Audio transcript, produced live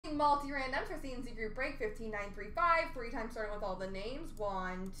Multi-randoms for C&C Group Break 15935. 3 times starting with all the names.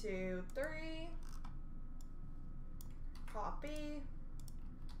 1, 2, 3. Copy.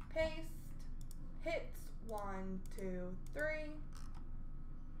 Paste. Hits. 1, 2, 3.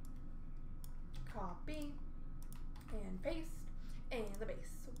 Copy. And paste. And the base.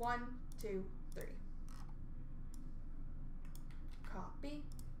 1, 2, 3. Copy.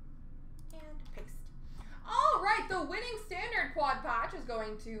 And paste. All right, the winning standard quad patch is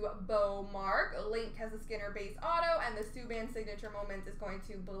going to Bo Mark. Link has the Skinner base auto, and the Subban signature moments is going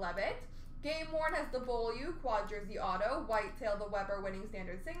to Blevett. Game Worn has the Beaulieu quad jersey auto. Whitetail the Weber winning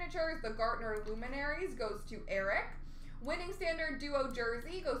standard signatures. The Gartner Luminaries goes to Eric. Winning standard duo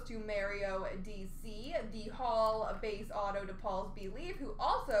jersey goes to Mario DC. The Hall base auto to Paul's Belief, who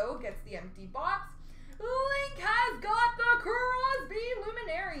also gets the empty box. Link has got the Crosby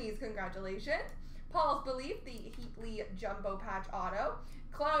Luminaries. Congratulations. Paul's Belief, the Heatley Jumbo Patch Auto.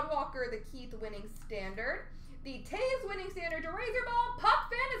 Cloudwalker, the Keith winning standard. The Taves winning standard to Razorball. Puck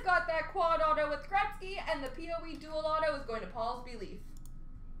Fan has got that quad auto with Gretzky, and the PoE dual auto is going to Paul's Belief.